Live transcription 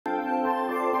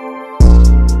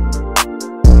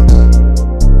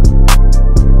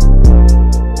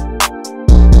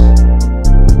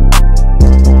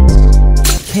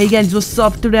Hey guys, what's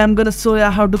up? Today I'm gonna show you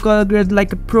how to color grade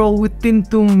like a pro within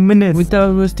 2 minutes.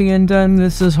 Without wasting any time,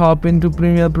 let's just hop into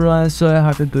Premiere Pro and show you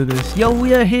how to do this. Yo,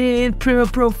 we are here in Premiere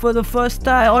Pro for the first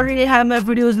time. I already have my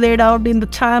videos laid out in the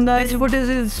timeline. This footage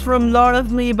is from lot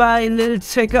of me by little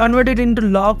tecca, converted into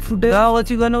log footage. Now what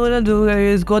you're gonna do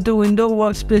is go to Window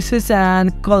Workspaces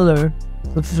and Color.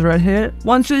 This is right here.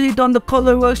 Once you hit on the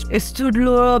color works, it should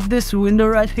load up this window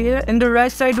right here. In the right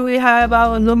side, we have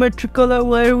our lumetri color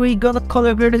where we got the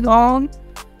color grading on.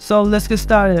 So let's get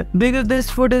started. Because this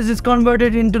footage is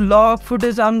converted into log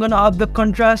footage, I'm gonna up the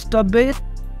contrast a bit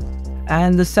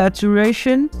and the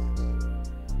saturation,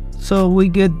 so we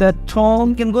get that tone.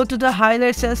 You can go to the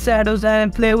highlights and shadows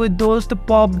and play with those to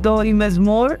pop the image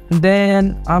more.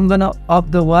 Then I'm gonna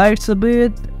up the whites a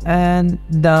bit and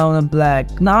down a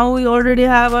black. Now we already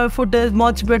have our footage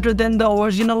much better than the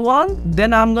original one.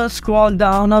 Then I'm gonna scroll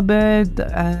down a bit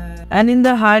and in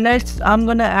the highlights I'm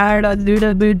gonna add a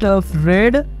little bit of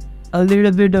red,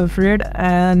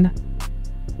 and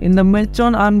in the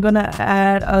midtone I'm gonna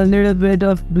add a little bit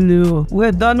of blue.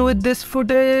 We're done with this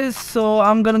footage, so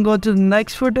I'm gonna go to the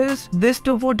next footage. These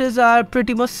two footages are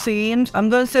pretty much same. I'm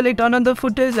gonna select another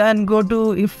footage and go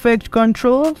to Effect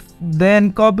Control,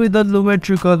 then copy the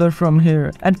lumetri color from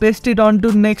here and paste it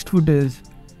onto next footage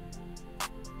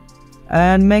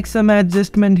and make some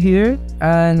adjustment here.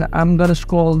 And I'm gonna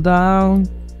scroll down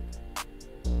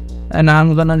and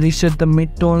I'm gonna reset the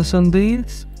midtones on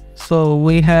these, so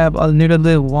we have a little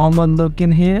bit warmer look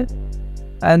in here.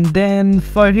 And then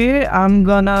for here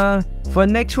for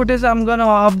next footage I'm gonna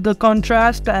up the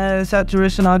contrast and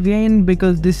saturation again,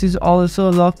 because this is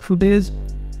also log footage,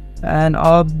 and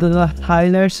up the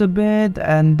highlights a bit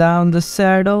and down the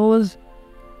shadows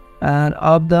and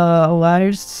up the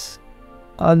lights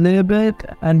a little bit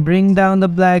and bring down the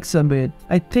blacks a bit.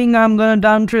 I think I'm gonna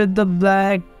downgrade the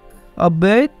black a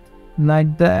bit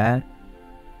like that.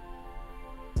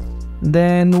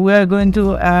 Then we're going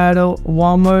to add a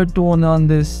warmer tone on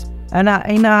this, and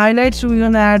in the highlights we're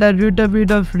gonna add a little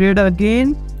bit of red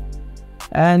again,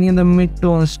 and in the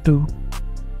midtones too.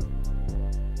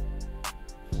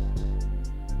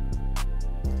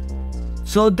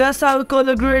 So that's how we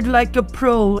color grade like a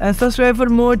pro, and subscribe for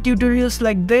more tutorials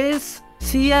like this.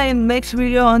 See ya in next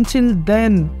video. Until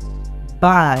then,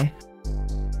 bye.